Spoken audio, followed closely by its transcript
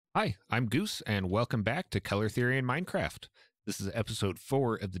Hi, I'm Goose, and welcome back to Color Theory in Minecraft. This is episode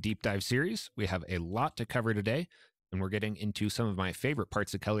 4 of the Deep Dive series. We have a lot to cover today, and we're getting into some of my favorite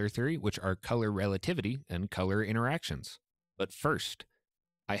parts of color theory, which are color relativity and color interactions. But first,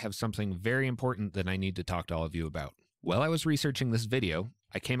 I have something very important that I need to talk to all of you about. While I was researching this video,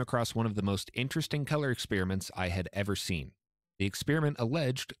 I came across one of the most interesting color experiments I had ever seen. The experiment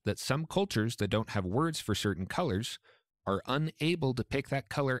alleged that some cultures that don't have words for certain colors are unable to pick that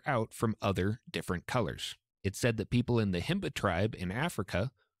color out from other different colors. It said that people in the Himba tribe in Africa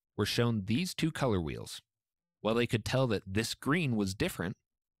were shown these two color wheels. While they could tell that this green was different,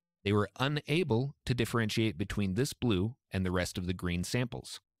 they were unable to differentiate between this blue and the rest of the green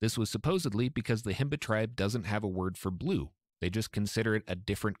samples. This was supposedly because the Himba tribe doesn't have a word for blue. They just consider it a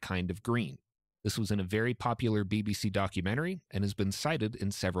different kind of green. This was in a very popular BBC documentary and has been cited in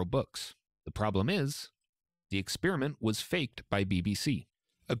several books. The problem is, the experiment was faked by BBC.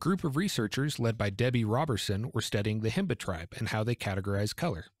 A group of researchers led by Debbie Robertson were studying the Himba tribe and how they categorize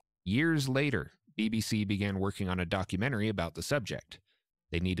color. Years later, BBC began working on a documentary about the subject.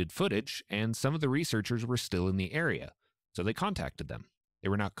 They needed footage, and some of the researchers were still in the area, so they contacted them. They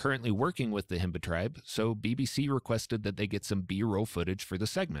were not currently working with the Himba tribe, so BBC requested that they get some B-roll footage for the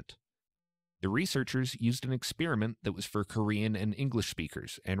segment. The researchers used an experiment that was for Korean and English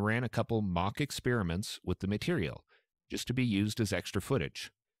speakers and ran a couple mock experiments with the material, just to be used as extra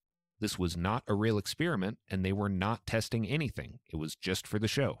footage. This was not a real experiment, and they were not testing anything. It was just for the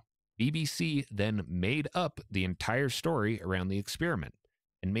show. BBC then made up the entire story around the experiment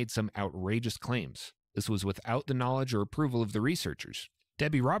and made some outrageous claims. This was without the knowledge or approval of the researchers.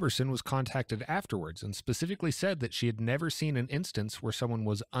 Debbie Robertson was contacted afterwards and specifically said that she had never seen an instance where someone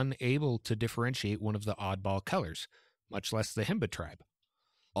was unable to differentiate one of the oddball colors, much less the Himba tribe.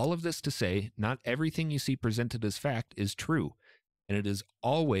 All of this to say, not everything you see presented as fact is true, and it is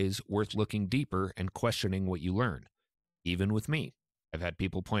always worth looking deeper and questioning what you learn, even with me. I've had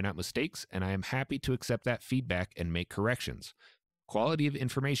people point out mistakes, and I am happy to accept that feedback and make corrections. Quality of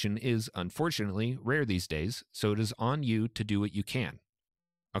information is, unfortunately, rare these days, so it is on you to do what you can.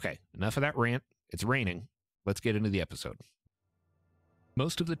 Okay, enough of that rant. It's raining. Let's get into the episode.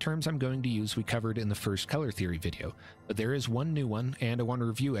 Most of the terms I'm going to use we covered in the first color theory video, but there is one new one, and I want to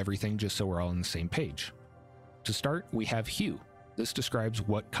review everything just so we're all on the same page. To start, we have hue. This describes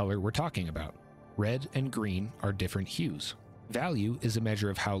what color we're talking about. Red and green are different hues. Value is a measure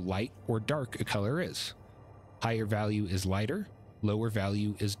of how light or dark a color is. Higher value is lighter, lower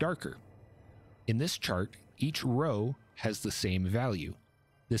value is darker. In this chart, each row has the same value.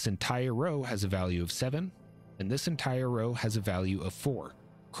 This entire row has a value of 7, and this entire row has a value of 4.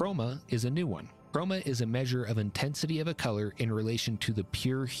 Chroma is a new one. Chroma is a measure of intensity of a color in relation to the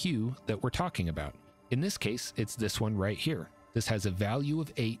pure hue that we're talking about. In this case, it's this one right here. This has a value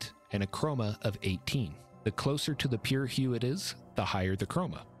of 8 and a chroma of 18. The closer to the pure hue it is, the higher the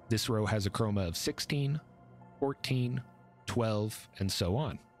chroma. This row has a chroma of 16, 14, 12, and so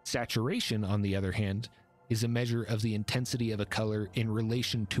on. Saturation, on the other hand, is a measure of the intensity of a color in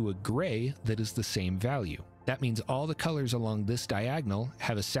relation to a gray that is the same value. That means all the colors along this diagonal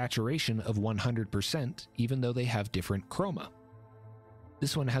have a saturation of 100%, even though they have different chroma.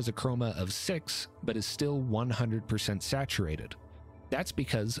 This one has a chroma of 6, but is still 100% saturated. That's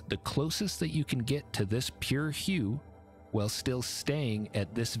because the closest that you can get to this pure hue, while still staying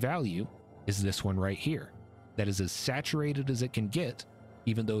at this value, is this one right here. That is as saturated as it can get,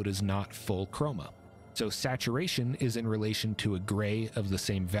 even though it is not full chroma. So saturation is in relation to a gray of the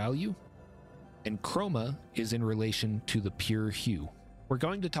same value, and chroma is in relation to the pure hue. We're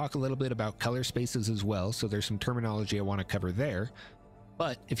going to talk a little bit about color spaces as well, so there's some terminology I want to cover there.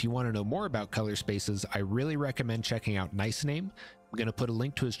 But if you want to know more about color spaces, I really recommend checking out Nice Name. I'm going to put a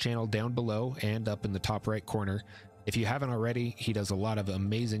link to his channel down below and up in the top right corner. If you haven't already, he does a lot of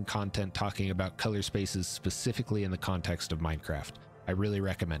amazing content talking about color spaces specifically in the context of Minecraft. I really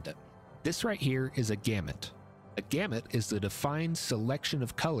recommend it. This right here is a gamut. A gamut is the defined selection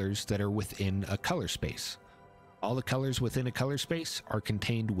of colors that are within a color space. All the colors within a color space are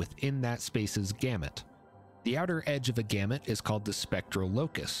contained within that space's gamut. The outer edge of a gamut is called the spectral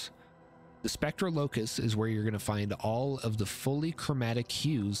locus. The spectral locus is where you're going to find all of the fully chromatic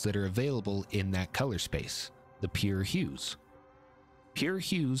hues that are available in that color space, the pure hues. Pure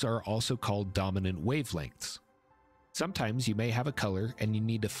hues are also called dominant wavelengths. Sometimes you may have a color and you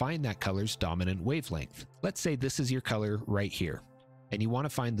need to find that color's dominant wavelength. Let's say this is your color right here, and you want to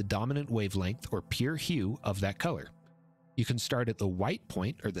find the dominant wavelength or pure hue of that color. You can start at the white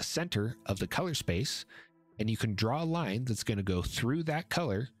point or the center of the color space, and you can draw a line that's going to go through that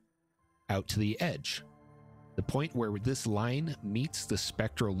color out to the edge. The point where this line meets the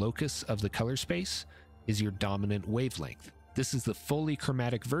spectral locus of the color space is your dominant wavelength. This is the fully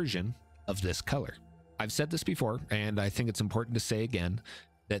chromatic version of this color. I've said this before, and I think it's important to say again,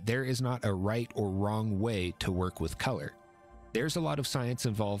 that there is not a right or wrong way to work with color. There's a lot of science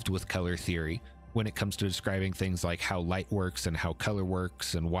involved with color theory when it comes to describing things like how light works and how color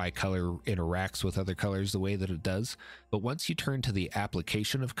works and why color interacts with other colors the way that it does. But once you turn to the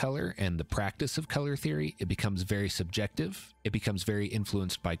application of color and the practice of color theory, it becomes very subjective. It becomes very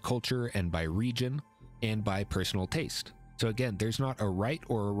influenced by culture and by region and by personal taste. So again, there's not a right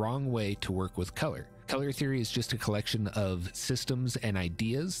or a wrong way to work with color. Color theory is just a collection of systems and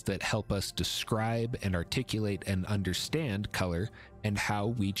ideas that help us describe and articulate and understand color and how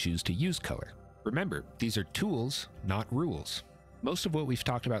we choose to use color. Remember, these are tools, not rules. Most of what we've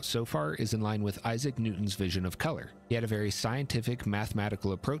talked about so far is in line with Isaac Newton's vision of color. He had a very scientific,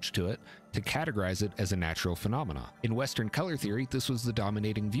 mathematical approach to it to categorize it as a natural phenomena. In Western color theory, this was the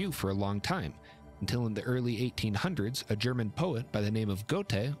dominating view for a long time, until in the early 1800s, a German poet by the name of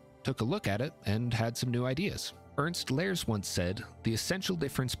Goethe took a look at it and had some new ideas. Ernst Lehrs once said, "The essential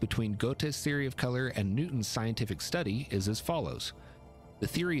difference between Goethe's theory of color and Newton's scientific study is as follows. The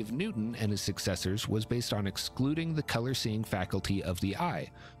theory of Newton and his successors was based on excluding the color-seeing faculty of the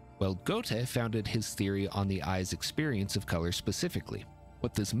eye, while Goethe founded his theory on the eye's experience of color specifically.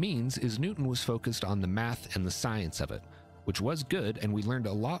 What this means is Newton was focused on the math and the science of it, which was good and we learned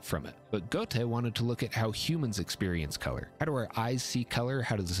a lot from it. But Goethe wanted to look at how humans experience color. How do our eyes see color?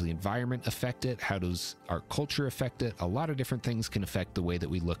 How does the environment affect it? How does our culture affect it? A lot of different things can affect the way that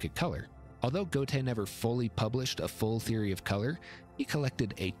we look at color. Although Goethe never fully published a full theory of color, he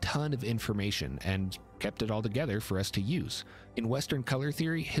collected a ton of information and kept it all together for us to use. In Western color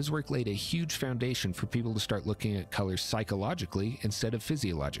theory, his work laid a huge foundation for people to start looking at color psychologically instead of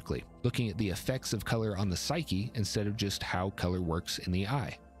physiologically, looking at the effects of color on the psyche instead of just how color works in the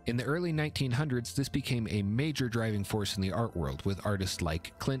eye. In the early 1900s, this became a major driving force in the art world with artists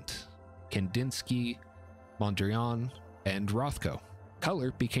like Klimt, Kandinsky, Mondrian, and Rothko.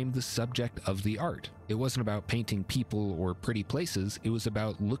 Color became the subject of the art. It wasn't about painting people or pretty places, it was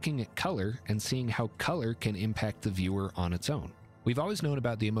about looking at color and seeing how color can impact the viewer on its own. We've always known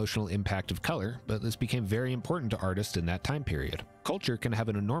about the emotional impact of color, but this became very important to artists in that time period. Culture can have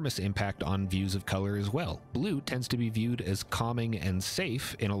an enormous impact on views of color as well. Blue tends to be viewed as calming and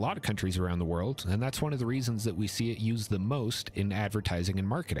safe in a lot of countries around the world, and that's one of the reasons that we see it used the most in advertising and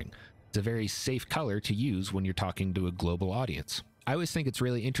marketing. It's a very safe color to use when you're talking to a global audience. I always think it's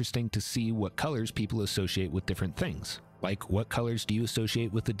really interesting to see what colors people associate with different things. Like, what colors do you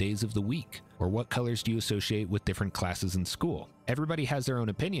associate with the days of the week? Or what colors do you associate with different classes in school? Everybody has their own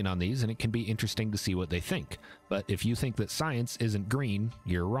opinion on these, and it can be interesting to see what they think. But if you think that science isn't green,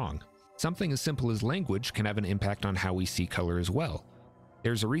 you're wrong. Something as simple as language can have an impact on how we see color as well.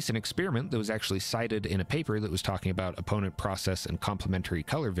 There's a recent experiment that was actually cited in a paper that was talking about opponent process and complementary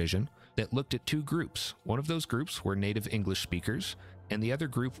color vision that looked at two groups. One of those groups were native English speakers, and the other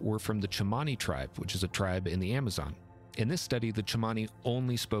group were from the Tsimane tribe, which is a tribe in the Amazon. In this study, the Tsimane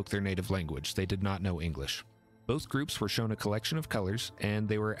only spoke their native language. They did not know English. Both groups were shown a collection of colors, and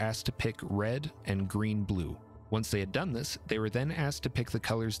they were asked to pick red and green-blue. Once they had done this, they were then asked to pick the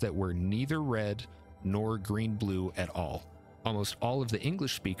colors that were neither red nor green-blue at all. Almost all of the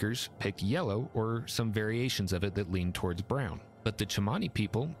English speakers picked yellow or some variations of it that leaned towards brown. But the Tsimane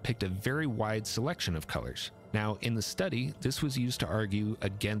people picked a very wide selection of colors. Now, in the study, this was used to argue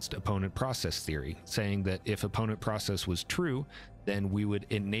against opponent process theory, saying that if opponent process was true, then we would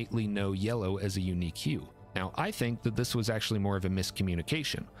innately know yellow as a unique hue. Now, I think that this was actually more of a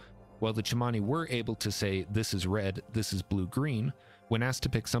miscommunication. While the Tsimane were able to say, this is red, this is blue-green, when asked to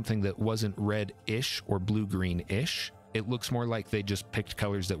pick something that wasn't red-ish or blue-green-ish, it looks more like they just picked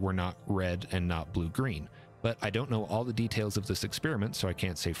colors that were not red and not blue-green. But I don't know all the details of this experiment, so I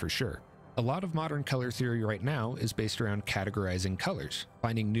can't say for sure. A lot of modern color theory right now is based around categorizing colors,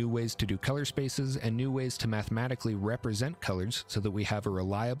 finding new ways to do color spaces and new ways to mathematically represent colors so that we have a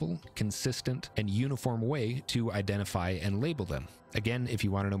reliable, consistent, and uniform way to identify and label them. Again, if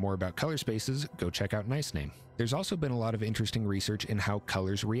you want to know more about color spaces, go check out NiceName. There's also been a lot of interesting research in how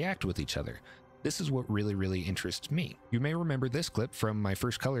colors react with each other. This is what really interests me. You may remember this clip from my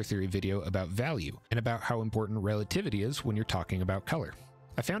first color theory video about value and about how important relativity is when you're talking about color.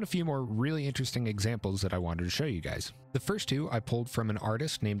 I found a few more really interesting examples that I wanted to show you guys. The first two I pulled from an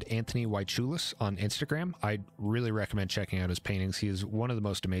artist named Anthony Waichulis on Instagram. I'd really recommend checking out his paintings. He is one of the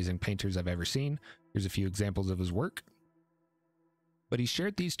most amazing painters I've ever seen. Here's a few examples of his work. But he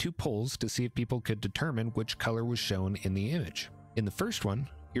shared these two polls to see if people could determine which color was shown in the image. In the first one,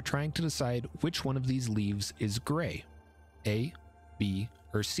 you're trying to decide which one of these leaves is gray, A, B,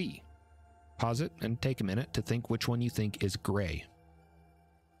 or C. Pause it and take a minute to think which one you think is gray.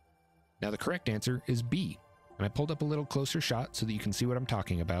 Now the correct answer is B, and I pulled up a little closer shot so that you can see what I'm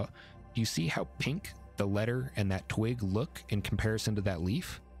talking about. Do you see how pink the letter and that twig look in comparison to that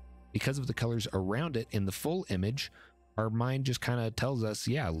leaf? Because of the colors around it in the full image, our mind just kind of tells us,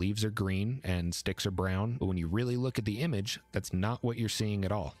 yeah, leaves are green and sticks are brown, but when you really look at the image, that's not what you're seeing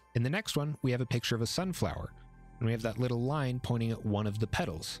at all. In the next one, we have a picture of a sunflower, and we have that little line pointing at one of the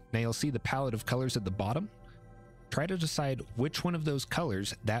petals. Now you'll see the palette of colors at the bottom. Try to decide which one of those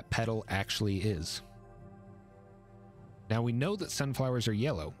colors that petal actually is. Now we know that sunflowers are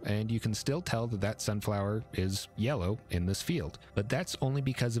yellow, and you can still tell that that sunflower is yellow in this field, but that's only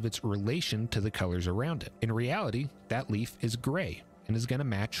because of its relation to the colors around it. In reality, that leaf is gray and is going to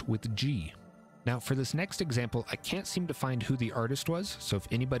match with G. Now for this next example, I can't seem to find who the artist was, so if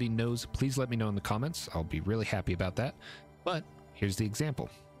anybody knows, please let me know in the comments. I'll be really happy about that. But here's the example.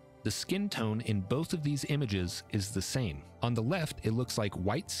 The skin tone in both of these images is the same. On the left, it looks like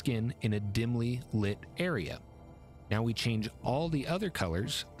white skin in a dimly lit area. Now we change all the other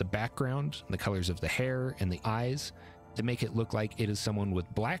colors, the background, the colors of the hair, and the eyes, to make it look like it is someone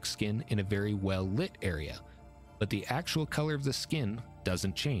with black skin in a very well lit area. But the actual color of the skin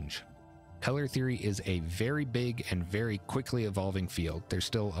doesn't change. Color theory is a very big and very quickly evolving field. There's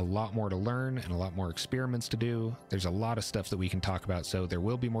still a lot more to learn and a lot more experiments to do. There's a lot of stuff that we can talk about, so there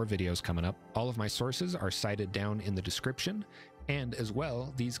will be more videos coming up. All of my sources are cited down in the description. And as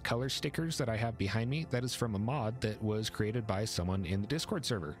well, these color stickers that I have behind me, that is from a mod that was created by someone in the Discord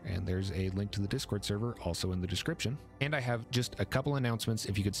server. And there's a link to the Discord server also in the description. And I have just a couple announcements.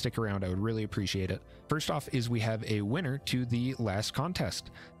 If you could stick around, I would really appreciate it. First off is we have a winner to the last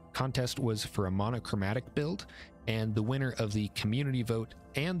contest. Contest was for a monochromatic build, and the winner of the community vote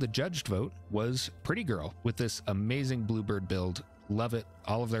and the judged vote was Pretty Girl with this amazing Bluebird build. Love it.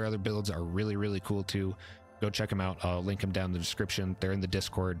 All of their other builds are really, really cool too. Go check them out. I'll link them down in the description. They're in the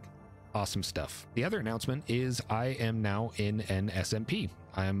Discord. Awesome stuff. The other announcement is I am now in an SMP.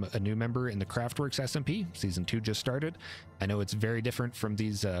 I'm a new member in the Craftworks SMP. Season 2 just started. I know it's very different from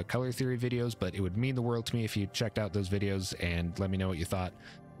these color theory videos, but it would mean the world to me if you checked out those videos and let me know what you thought.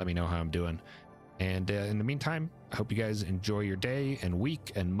 Let me know how I'm doing. And in the meantime, I hope you guys enjoy your day and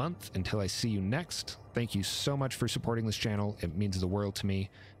week and month until I see you next. Thank you so much for supporting this channel. It means the world to me.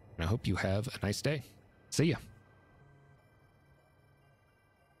 And I hope you have a nice day. See ya.